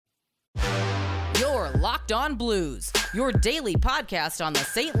You're Locked On Blues, your daily podcast on the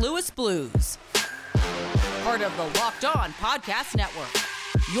St. Louis Blues. Part of the Locked On Podcast Network,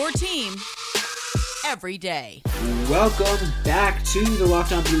 your team every day. Welcome back to the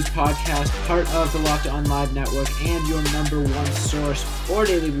Locked On Blues podcast, part of the Locked On Live Network and your number one source for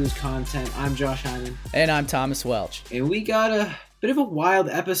daily Blues content. I'm Josh Hyman. And I'm Thomas Welch. And we got a bit of a wild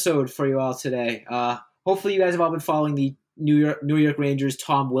episode for you all today. Hopefully you guys have all been following the New York Rangers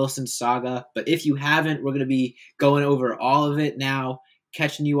Tom Wilson saga, but if you haven't, we're going to be going over all of it now,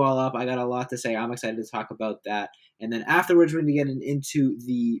 catching you all up. I got a lot to say. I'm excited to talk about that. And then afterwards, we're going to get into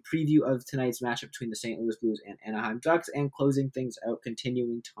the preview of tonight's matchup between the St. Louis Blues and Anaheim Ducks, and closing things out,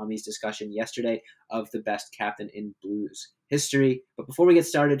 continuing Tommy's discussion yesterday of the best captain in Blues history. But before we get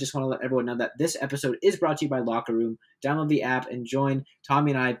started, just want to let everyone know that this episode is brought to you by Locker Room. Download the app and join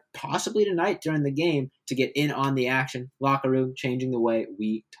Tommy and I possibly tonight during the game to get in on the action. Locker Room, changing the way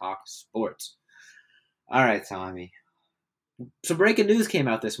we talk sports. All right, Tommy. So breaking news came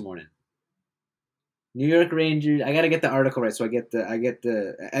out this morning. New York Rangers. I got to get the article right, so I get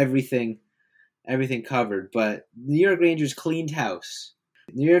the everything covered. But New York Rangers cleaned house.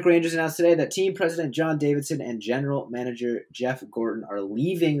 New York Rangers announced today that team president John Davidson and general manager Jeff Gorton are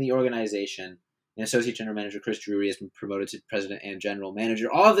leaving the organization, and associate general manager Chris Drury has been promoted to president and general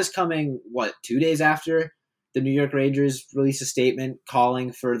manager. All of this coming 2 days after the New York Rangers released a statement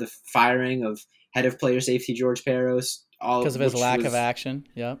calling for the firing of head of player safety George Parros, because of his lack of action.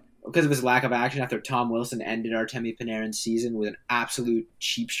 Yep. Because of his lack of action after Tom Wilson ended Artemi Panarin's season with an absolute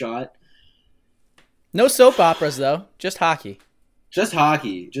cheap shot. No soap operas, though. Just hockey. Just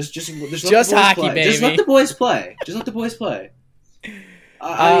hockey. Just hockey, play. baby. Just let the boys play.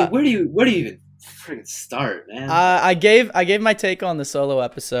 Where do you even freaking start, man? I gave my take on the solo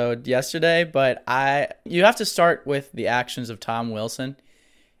episode yesterday, but you have to start with the actions of Tom Wilson.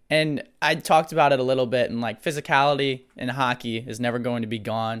 And I talked about it a little bit, and physicality in hockey is never going to be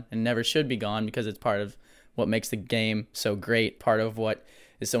gone and never should be gone, because it's part of what makes the game so great. Part of what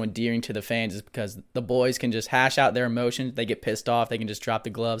is so endearing to the fans is because the boys can just hash out their emotions. They get pissed off. They can just drop the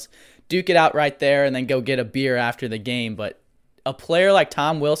gloves, duke it out right there, and then go get a beer after the game. But a player like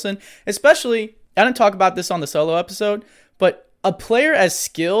Tom Wilson, especially, I didn't talk about this on the solo episode, but a player as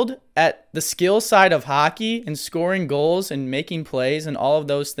skilled at the skill side of hockey and scoring goals and making plays and all of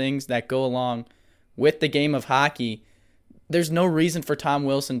those things that go along with the game of hockey, there's no reason for Tom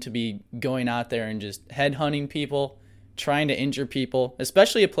Wilson to be going out there and just headhunting people, trying to injure people,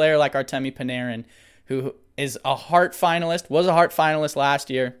 especially a player like Artemi Panarin, who is was a Hart finalist last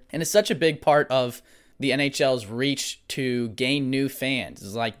year, and is such a big part of the NHL's reach to gain new fans.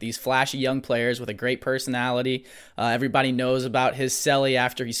 It's like these flashy young players with a great personality. Everybody knows about his celly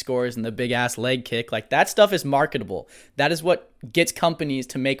after he scores and the big-ass leg kick. That stuff is marketable. That is what gets companies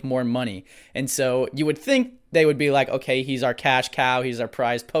to make more money. And so you would think they would be like, okay, he's our cash cow, he's our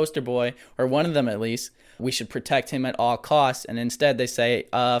prized poster boy, or one of them at least. We should protect him at all costs. And instead they say,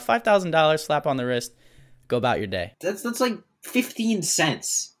 $5,000, slap on the wrist, go about your day. That's like 15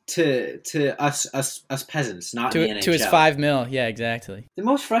 cents. To us peasants, not the NHL. To his $5 million, yeah, exactly. The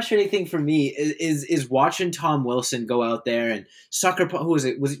most frustrating thing for me is watching Tom Wilson go out there and sucker punch. Who was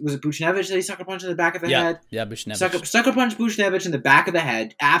it? Was it Buchnevich that he sucker punched in the back of the head? Yeah, Buchnevich. Sucker punch Buchnevich in the back of the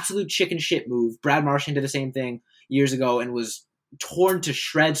head. Absolute chicken shit move. Brad Marchand did the same thing years ago and was torn to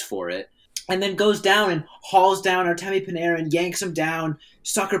shreds for it. And then goes down and hauls down Artemi Panarin, yanks him down,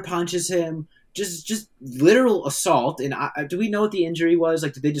 sucker punches him. Just literal assault. And do we know what the injury was?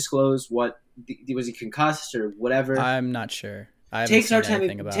 Did they disclose what? Was he concussed or whatever? I'm not sure. Takes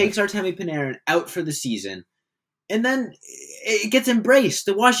Artemi Panarin out for the season, and then it gets embraced.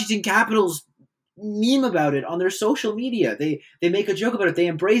 The Washington Capitals meme about it on their social media. They make a joke about it. They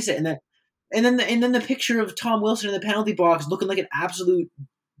embrace it, and then the picture of Tom Wilson in the penalty box looking like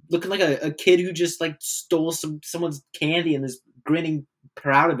a kid who just stole someone's candy and is grinning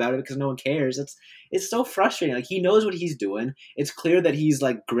proud about it because no one cares. It's so frustrating. He knows what he's doing. It's clear that he's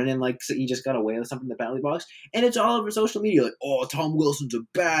grinning like he just got away with something in the penalty box, and it's all over social media. Oh, Tom Wilson's a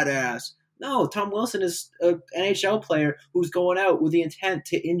badass. No, Tom Wilson is an NHL player who's going out with the intent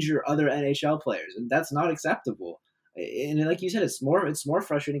to injure other NHL players, and that's not acceptable. And like you said, it's more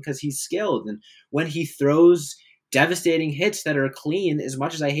frustrating because he's skilled, and when he throws devastating hits that are clean, as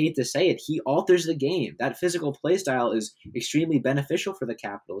much as I hate to say it, he alters the game. That physical play style is extremely beneficial for the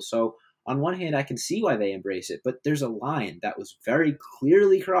Capitals. So on one hand, I can see why they embrace it, but there's a line that was very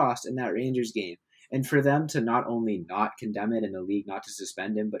clearly crossed in that Rangers game. And for them to not only not condemn it in the league, not to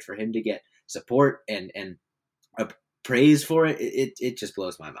suspend him, but for him to get support and praise for it, it just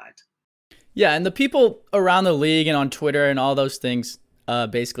blows my mind. Yeah, and the people around the league and on Twitter and all those things,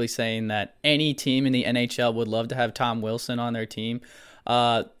 basically saying that any team in the NHL would love to have Tom Wilson on their team.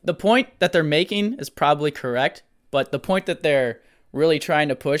 The point that they're making is probably correct, but the point that they're really trying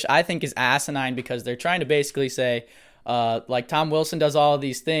to push, I think, is asinine, because they're trying to basically say, like, Tom Wilson does all of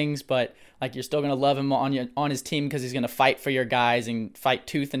these things, but like, you're still going to love him on his team because he's going to fight for your guys and fight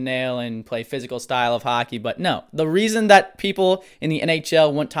tooth and nail and play physical style of hockey. But no, the reason that people in the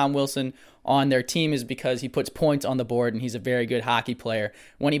NHL want Tom Wilson on their team is because he puts points on the board and he's a very good hockey player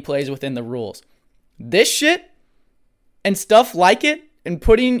when he plays within the rules. This shit and stuff like it, and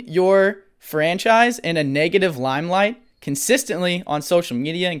putting your franchise in a negative limelight consistently on social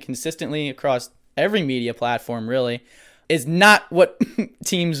media and consistently across every media platform, really, is not what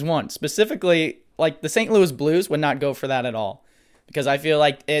teams want. Specifically, like, the St. Louis Blues would not go for that at all, because I feel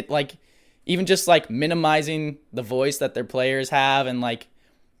like it, like, even just like minimizing the voice that their players have and like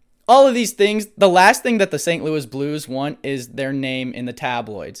all of these things, the last thing that the St. Louis Blues want is their name in the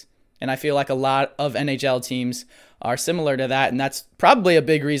tabloids. And I feel like a lot of NHL teams are similar to that, and that's probably a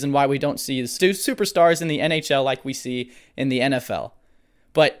big reason why we don't see the superstars in the NHL like we see in the NFL.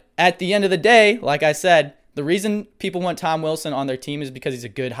 But at the end of the day, like I said, the reason people want Tom Wilson on their team is because he's a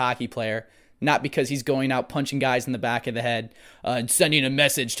good hockey player, not because he's going out punching guys in the back of the head and sending a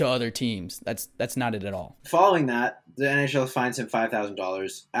message to other teams. That's not it at all. Following that, the NHL fines him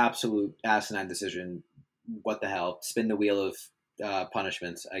 $5,000. Absolute asinine decision. What the hell? Spin the wheel of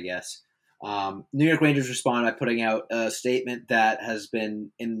punishments, I guess. New York Rangers respond by putting out a statement that has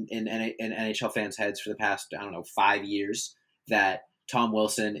been in NHL fans' heads for the past, 5 years, that Tom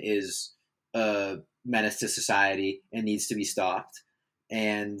Wilson is a menace to society and needs to be stopped.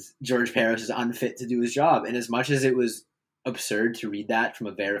 And George Parros is unfit to do his job. And as much as it was absurd to read that from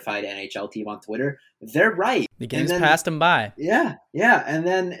a verified NHL team on Twitter, they're right. The game's passed him by. Yeah. And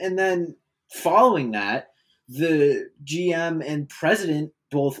then following that, the GM and president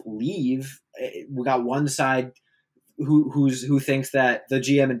both leave. We got one side who thinks that the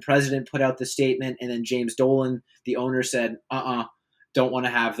GM and president put out the statement, and then James Dolan, the owner, said, don't want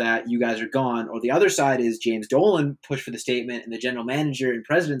to have that. You guys are gone. Or the other side is James Dolan pushed for the statement, and the general manager and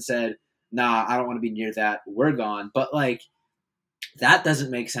president said, nah, I don't want to be near that. We're gone. But like, that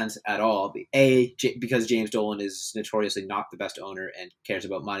doesn't make sense at all. Because James Dolan is notoriously not the best owner and cares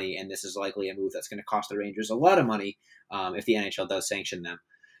about money, and this is likely a move that's going to cost the Rangers a lot of money if the NHL does sanction them.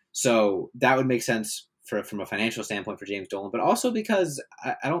 So that would make sense from a financial standpoint for James Dolan, but also because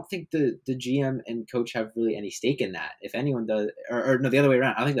I don't think the GM and coach have really any stake in that. If anyone does, or no, the other way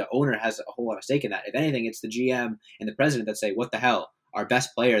around, I don't think the owner has a whole lot of stake in that. If anything, it's the GM and the president that say, what the hell? Our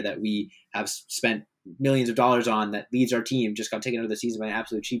best player that we have spent millions of dollars on that leads our team just got taken out of the season by an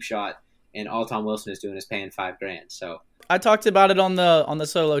absolute cheap shot, and all Tom Wilson is doing is paying $5,000. So I talked about it on the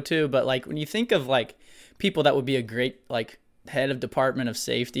solo too, but like, when you think of like people that would be a great like head of department of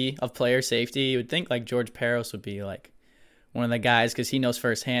safety, of player safety, you would think like George Parros would be like one of the guys, because he knows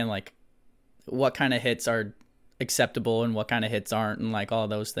firsthand like what kind of hits are acceptable and what kind of hits aren't, and like all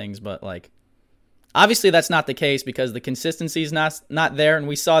those things. But like, obviously that's not the case, because the consistency is not there, and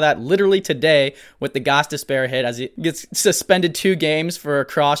we saw that literally today with the Gostisbehere hit, as he gets suspended 2 games for a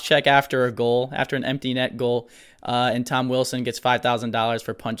cross check after a goal, after an empty net goal, and Tom Wilson gets $5,000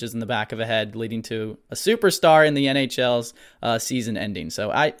 for punches in the back of a head, leading to a superstar in the NHL's season ending.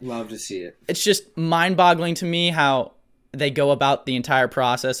 So I love to see it. It's just mind-boggling to me how they go about the entire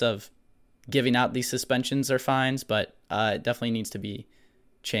process of giving out these suspensions or fines, but it definitely needs to be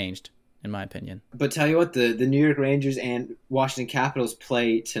changed, in my opinion. But tell you what, the New York Rangers and Washington Capitals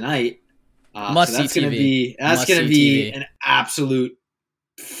play tonight. Must see TV. That's gonna be an absolute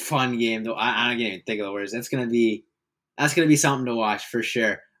fun game. Though I can't even think of the words. That's gonna be something to watch for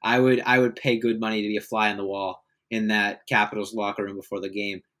sure. I would pay good money to be a fly on the wall in that Capitals locker room before the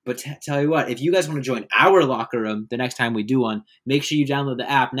game. But tell you what, if you guys want to join our locker room the next time we do one, make sure you download the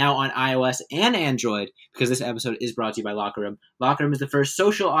app now on iOS and Android, because this episode is brought to you by Locker Room. Locker Room is the first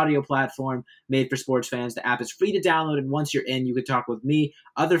social audio platform made for sports fans. The app is free to download, and once you're in, you can talk with me,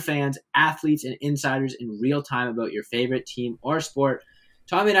 other fans, athletes, and insiders in real time about your favorite team or sport.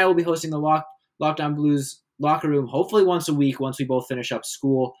 Tommy and I will be hosting the Locked On Blues Locker Room hopefully once a week once we both finish up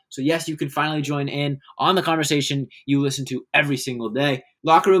school. So yes, you can finally join in on the conversation you listen to every single day.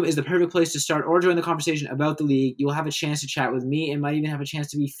 Locker Room is the perfect place to start or join the conversation about the league. You'll have a chance to chat with me and might even have a chance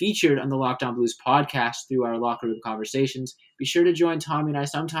to be featured on the Locked On Blues podcast through our Locker Room conversations. Be sure to join Tommy and I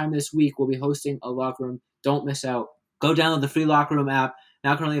sometime this week. We'll be hosting a Locker Room. Don't miss out. Go download the free Locker Room app,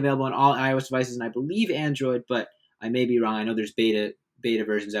 now currently available on all iOS devices and I believe Android, but I may be wrong. I know there's beta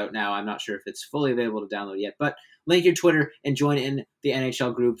versions out now. I'm not sure if it's fully available to download yet, but link your Twitter, and join in the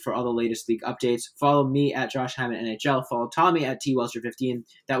NHL group for all the latest league updates. Follow me at Josh Hyman NHL. Follow Tommy at TWelster15.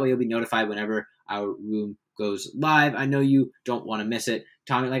 That way you'll be notified whenever our room goes live. I know you don't want to miss it.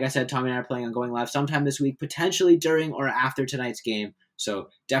 Tommy, like I said, Tommy and I are planning on going live sometime this week, potentially during or after tonight's game. So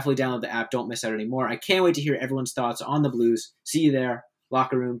definitely download the app. Don't miss out anymore. I can't wait to hear everyone's thoughts on the Blues. See you there.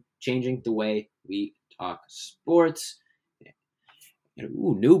 Locker room, changing the way we talk sports.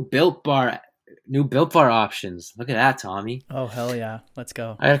 Ooh, new Built Bar options. Look at that, Tommy. Oh, hell yeah. Let's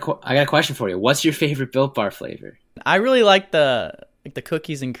go. I got a question for you. What's your favorite Built Bar flavor? I really like the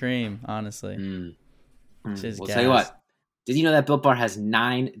cookies and cream, honestly. Well, tell you what. Did you know that Built Bar has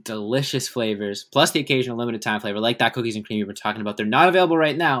 9 delicious flavors, plus the occasional limited time flavor, like that cookies and cream you've been talking about? They're not available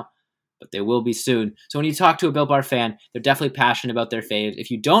right now, but they will be soon. So when you talk to a Built Bar fan, they're definitely passionate about their faves. If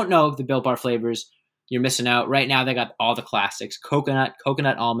you don't know the Built Bar flavors, you're missing out. Right now, they got all the classics: coconut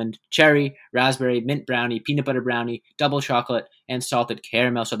almond, cherry, raspberry, mint brownie, peanut butter brownie, double chocolate, and salted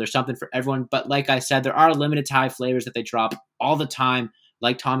caramel. So there's something for everyone. But like I said, there are limited time flavors that they drop all the time,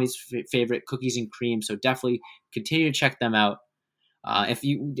 like Tommy's favorite cookies and cream. So definitely continue to check them out. If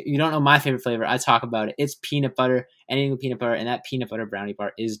you don't know my favorite flavor, I talk about it. It's peanut butter, anything with peanut butter, and that peanut butter brownie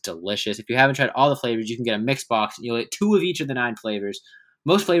bar is delicious. If you haven't tried all the flavors, you can get a mixed box, and you'll get 2 of each of the 9 flavors.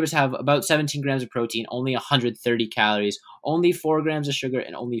 Most flavors have about 17 grams of protein, only 130 calories, only 4 grams of sugar,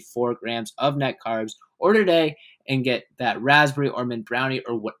 and only 4 grams of net carbs. Order today and get that raspberry or mint brownie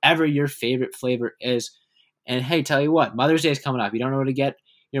or whatever your favorite flavor is. And hey, tell you what, Mother's Day is coming up. You don't know what to get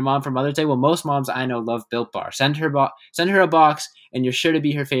your mom for Mother's Day? Well, most moms I know love Built Bar. Send her a box, and you're sure to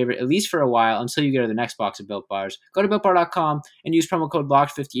be her favorite, at least for a while, until you get her the next box of Built Bars. Go to BuiltBar.com and use promo code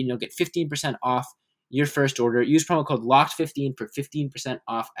LOCKED15. You'll get 15% off your first order. Use promo code LOCKED15 for 15%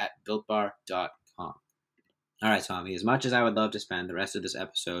 off at BuiltBar.com. All right, Tommy, as much as I would love to spend the rest of this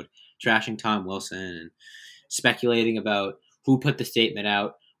episode trashing Tom Wilson and speculating about who put the statement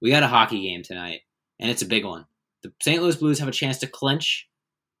out, we got a hockey game tonight, and it's a big one. The St. Louis Blues have a chance to clinch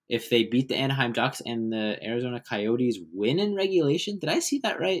if they beat the Anaheim Ducks and the Arizona Coyotes win in regulation. Did I see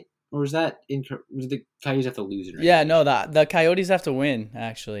that right? Or was that incorrect? The Coyotes have to lose in regulation? Yeah, no, the Coyotes have to win,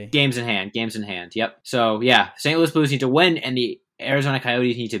 actually. Games in hand. Yep. So, yeah, St. Louis Blues need to win, and the Arizona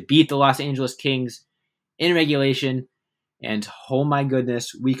Coyotes need to beat the Los Angeles Kings in regulation. And, oh my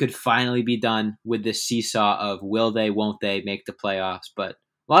goodness, we could finally be done with this seesaw of will they, won't they make the playoffs. But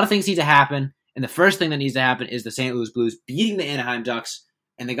a lot of things need to happen, and the first thing that needs to happen is the St. Louis Blues beating the Anaheim Ducks.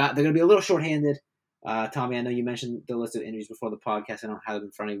 And they're going to be a little shorthanded. Tommy, I know you mentioned the list of injuries before the podcast. I don't have it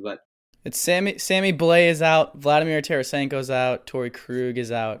in front of me, but it's Sammy Blais is out, Vladimir Tarasenko's out, Torrey Krug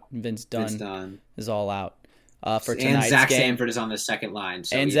is out, Vince Dunn is all out for tonight's game. And Zach Sanford is on the second line.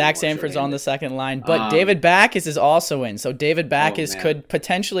 So and Zach Sanford's on the second line, but David Backes is also in. So David Backes could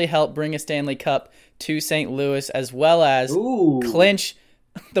potentially help bring a Stanley Cup to St. Louis, as well as clinch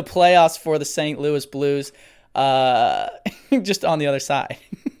the playoffs for the St. Louis Blues. Just on the other side.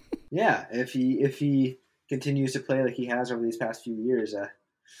 Yeah, if he continues to play like he has over these past few years,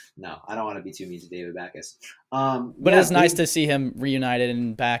 no, I don't want to be too mean to David Backes. But it's nice to see him reunited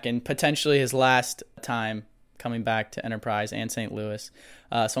and back, and potentially his last time coming back to Enterprise and St. Louis.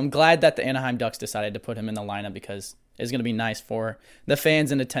 So I'm glad that the Anaheim Ducks decided to put him in the lineup, because it's going to be nice for the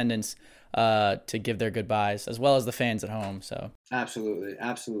fans in attendance to give their goodbyes, as well as the fans at home. So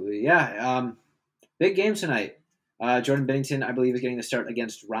absolutely, yeah. Big game tonight. Jordan Binnington, I believe, is getting the start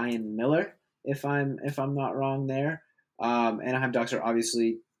against Ryan Miller, if I'm not wrong there. Anaheim Ducks are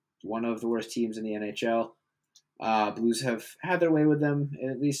obviously one of the worst teams in the NHL. Blues have had their way with them,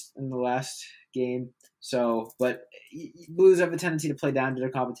 at least in the last game. So, but Blues have a tendency to play down to their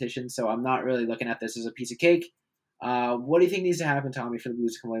competition, so I'm not really looking at this as a piece of cake. What do you think needs to happen, Tommy, for the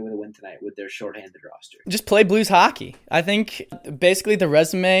Blues to come away with a win tonight with their shorthanded roster? Just play Blues hockey. I think basically the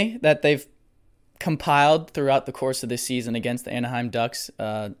resume that they've compiled throughout the course of this season against the Anaheim Ducks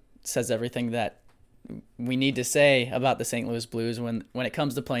says everything that we need to say about the St. Louis Blues when it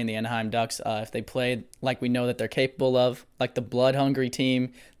comes to playing the Anaheim Ducks. If they played like we know that they're capable of, like the blood-hungry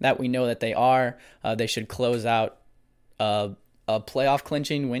team that we know that they are, they should close out a playoff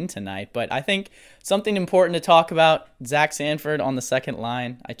clinching win tonight. But I think something important to talk about, Zach Sanford on the second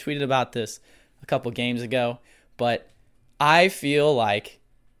line. I tweeted about this a couple games ago, but I feel like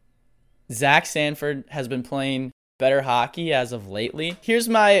Zach Sanford has been playing better hockey as of lately. Here's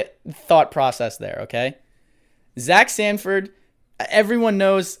my thought process there, okay? Zach Sanford, everyone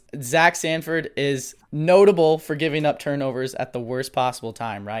knows Zach Sanford is notable for giving up turnovers at the worst possible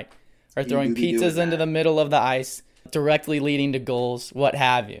time, right? Or throwing pizzas into the middle of the ice, directly leading to goals, what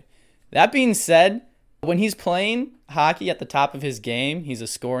have you. That being said, when he's playing hockey at the top of his game, he's a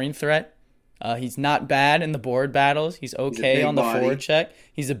scoring threat. He's not bad in the board battles. He's okay on the forward check.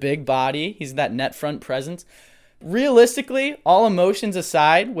 He's a big body. He's that net front presence. Realistically, all emotions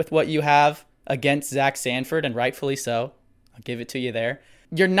aside with what you have against Zach Sanford, and rightfully so, I'll give it to you there,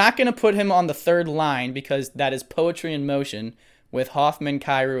 you're not going to put him on the third line because that is poetry in motion with Hoffman,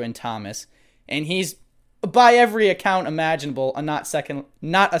 Kyrou, and Thomas. And he's, by every account imaginable,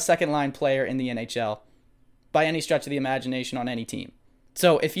 not a second-line player in the NHL by any stretch of the imagination on any team.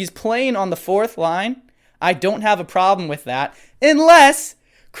 So if he's playing on the fourth line, I don't have a problem with that unless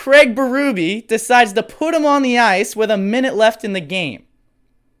Craig Berube decides to put him on the ice with a minute left in the game.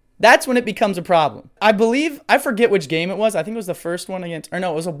 That's when it becomes a problem. I forget which game it was. I think it was the first one it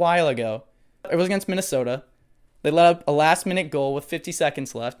was a while ago. It was against Minnesota. They let up a last-minute goal with 50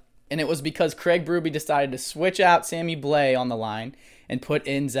 seconds left, and it was because Craig Berube decided to switch out Sammy Blais on the line and put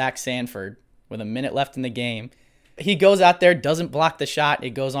in Zach Sanford with a minute left in the game. He goes out there, doesn't block the shot,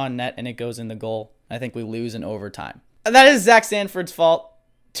 it goes on net, and it goes in the goal. I think we lose in overtime. That is Zach Sanford's fault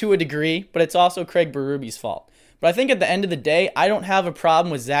to a degree, but it's also Craig Berube's fault. But I think at the end of the day, I don't have a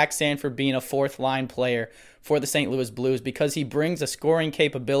problem with Zach Sanford being a fourth-line player for the St. Louis Blues because he brings a scoring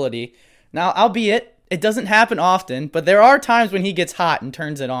capability. Now, albeit, it doesn't happen often, but there are times when he gets hot and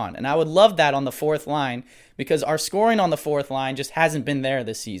turns it on. And I would love that on the fourth line because our scoring on the fourth line just hasn't been there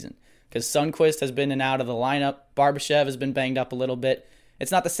this season. Because Sundqvist has been in and out of the lineup. Barbashev has been banged up a little bit.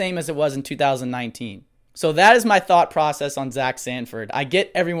 It's not the same as it was in 2019. So that is my thought process on Zach Sanford. I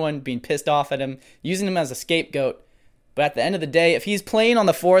get everyone being pissed off at him, using him as a scapegoat. But at the end of the day, if he's playing on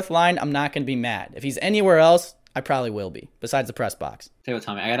the fourth line, I'm not going to be mad. If he's anywhere else, I probably will be, besides the press box. Tell you what,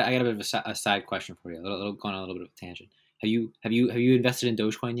 Tommy, I got a bit of a side question for you. Going on a little bit of a tangent. Have you invested in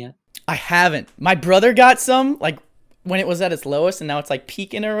Dogecoin yet? I haven't. My brother got some, like when it was at its lowest, and now it's like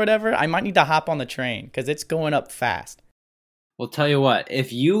peaking or whatever. I might need to hop on the train because it's going up fast. Well, tell you what,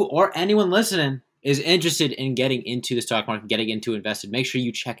 if you or anyone listening is interested in getting into the stock market, getting into invested, make sure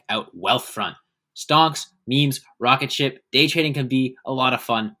you check out Wealthfront. Stonks, memes, rocket ship, day trading can be a lot of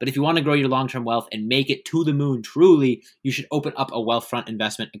fun, but if you want to grow your long-term wealth and make it to the moon truly, you should open up a Wealthfront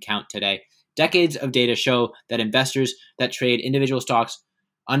investment account today. Decades of data show that investors that trade individual stocks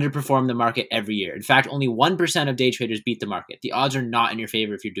underperform the market every year. In fact, only 1% of day traders beat the market. The odds are not in your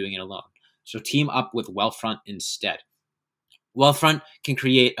favor if you're doing it alone. So team up with Wealthfront instead. Wealthfront can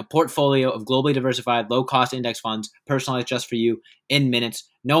create a portfolio of globally diversified, low-cost index funds personalized just for you in minutes.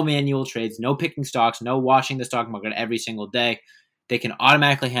 No manual trades, no picking stocks, no watching the stock market every single day. They can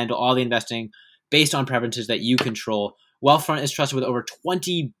automatically handle all the investing based on preferences that you control. Wealthfront is trusted with over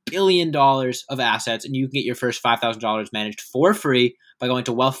 $20 billion of assets, and you can get your first $5,000 managed for free by going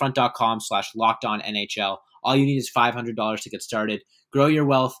to wealthfront.com/lockedonnhl. All you need is $500 to get started. Grow your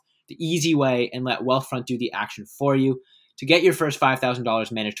wealth the easy way and let Wealthfront do the action for you. To get your first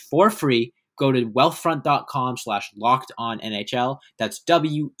 $5,000 managed for free, go to wealthfront.com/lockedonnhl. That's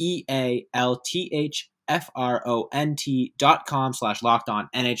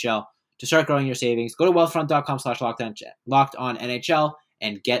wealthfront.com/lockedonnhl to start growing your savings. Go to wealthfront.com/lockedonnhl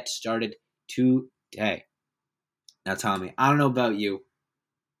and get started today. Now, Tommy, I don't know about you,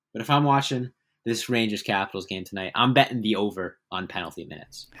 but if I'm watching this Rangers Capitals game tonight, I'm betting the over on penalty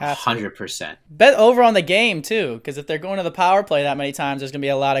minutes. 100%. Bet over on the game, too, because if they're going to the power play that many times, there's going to be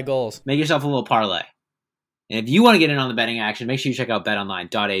a lot of goals. Make yourself a little parlay. And if you want to get in on the betting action, make sure you check out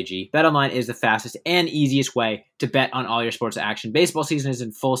betonline.ag. BetOnline is the fastest and easiest way to bet on all your sports action. Baseball season is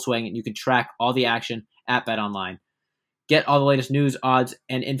in full swing, and you can track all the action at BetOnline. Get all the latest news, odds,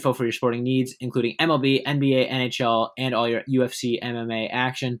 and info for your sporting needs, including MLB, NBA, NHL, and all your UFC, MMA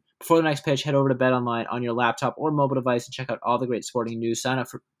action. Before the next pitch, head over to BetOnline on your laptop or mobile device and check out all the great sporting news, sign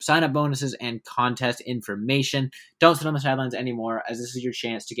up bonuses, and contest information. Don't sit on the sidelines anymore, as this is your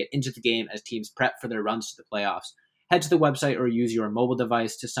chance to get into the game as teams prep for their runs to the playoffs. Head to the website or use your mobile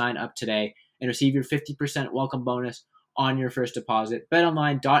device to sign up today and receive your 50% welcome bonus on your first deposit.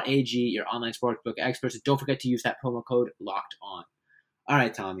 BetOnline.ag, your online sportsbook experts. And don't forget to use that promo code LOCKEDON. All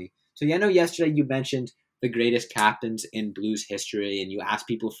right, Tommy. So I know yesterday you mentioned the greatest captains in Blues history, and you asked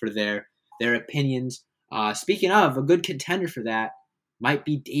people for their opinions. Speaking of, a good contender for that might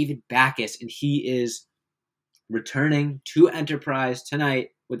be David Backes, and he is returning to Enterprise tonight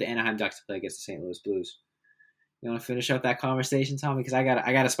with the Anaheim Ducks to play against the St. Louis Blues. You want to finish up that conversation, Tommy? Because I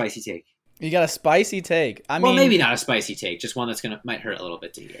got a spicy take. You got a spicy take. I mean, maybe not a spicy take, just one that's might hurt a little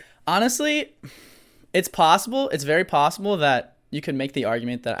bit to hear. Honestly, it's possible. It's very possible that you could make the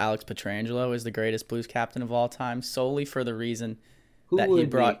argument that Alex Pietrangelo is the greatest Blues captain of all time, solely for the reason that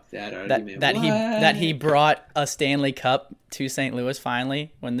he brought a Stanley Cup to St. Louis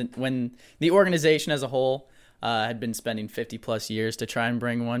finally, when the organization as a whole had been spending 50 plus years to try and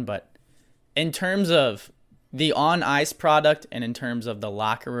bring one, but in terms of the on-ice product and in terms of the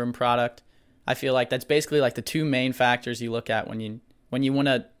locker room product, I feel like that's basically like the two main factors you look at when you want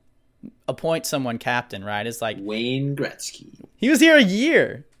to appoint someone captain, right? It's like Wayne Gretzky. He was here a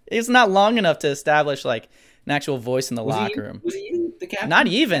year. It's not long enough to establish like an actual voice in the locker room. Was he the captain? Not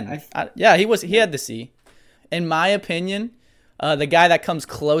even. Yeah, he was. He had the C. In my opinion, the guy that comes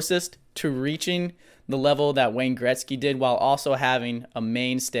closest to reaching the level that Wayne Gretzky did while also having a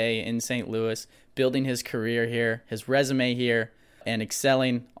mainstay in St. Louis, building his career here, his resume here, and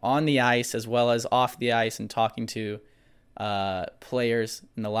excelling on the ice as well as off the ice and talking to players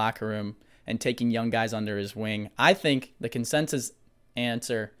in the locker room and taking young guys under his wing. I think the consensus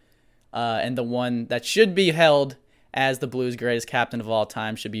answer and the one that should be held as the Blues' greatest captain of all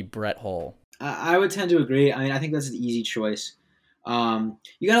time should be Brett Hull. I would tend to agree. I mean, I think that's an easy choice. You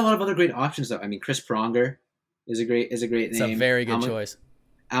got a lot of other great options, though. I mean, Chris Pronger is a great name. It's a very good choice.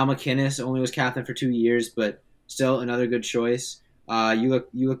 Al MacInnis only was captain for 2 years, but still another good choice. You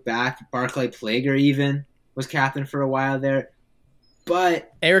look back, Barclay Plager even was captain for a while there.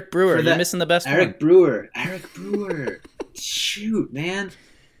 But Eric Brewer, you're missing the best one. Eric Brewer. Shoot, man.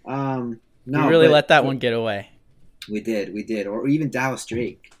 No, you really let that one get away. We did. Or even Dallas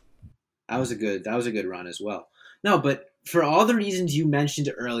Drake. That was a good run as well. No, but for all the reasons you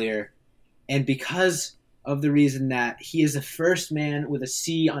mentioned earlier, and because of the reason that he is the first man with a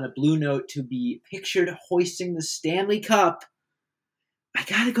C on a blue note to be pictured hoisting the Stanley Cup, I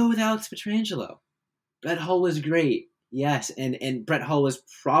gotta go with Alex Pietrangelo. Brett Hull was great, yes, and Brett Hull was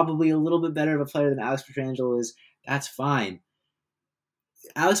probably a little bit better of a player than Alex Pietrangelo is. That's fine.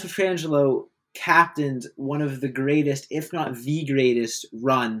 Alex Pietrangelo captained one of the greatest, if not the greatest,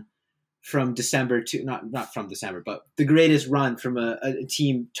 run from December to not from December, but the greatest run from a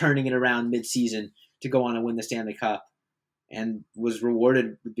team turning it around mid-season to go on and win the Stanley Cup, and was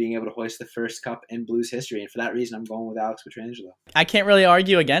rewarded with being able to hoist the first cup in Blues history. And for that reason, I'm going with Alex Pietrangelo. I can't really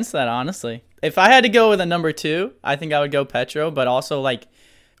argue against that, honestly. If I had to go with a number 2, I think I would go Petro, but also like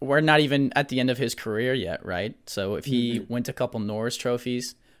we're not even at the end of his career yet, right? So if he wins a couple Norris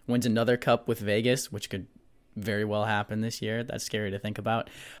trophies, wins another cup with Vegas, which could very well happen this year. That's scary to think about.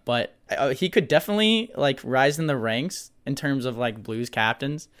 But he could definitely like rise in the ranks in terms of like Blues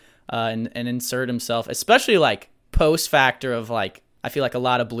captains and insert himself, especially like post factor of like, I feel like a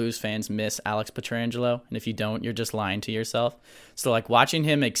lot of Blues fans miss Alex Pietrangelo. And if you don't, you're just lying to yourself. So like watching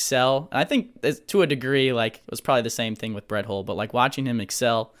him excel, and I think to a degree, like it was probably the same thing with Brett Hull, but like watching him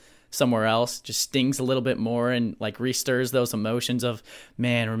excel somewhere else just stings a little bit more and like restirs those emotions of,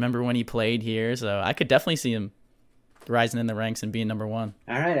 man, remember when he played here? So I could definitely see him rising in the ranks and being number 1.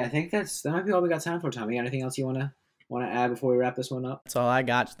 All right, I think that might be all we got time for, Tommy. Anything else you want to add before we wrap this one up? That's all I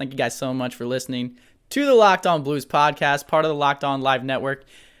got. Thank you guys so much for listening to the Locked On Blues podcast, part of the Locked On Live Network,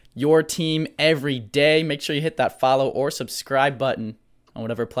 your team every day. Make sure you hit that follow or subscribe button on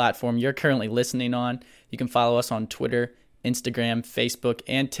whatever platform you're currently listening on. You can follow us on Twitter, Instagram, Facebook,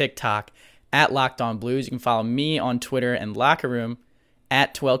 and TikTok at Locked On Blues. You can follow me on Twitter and Locker Room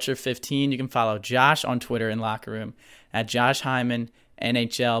at Twelcher15. You can follow Josh on Twitter and Locker Room at Josh Hyman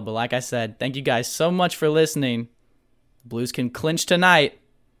NHL. But like I said, thank you guys so much for listening. Blues can clinch tonight.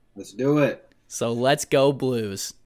 Let's do it. So let's go Blues.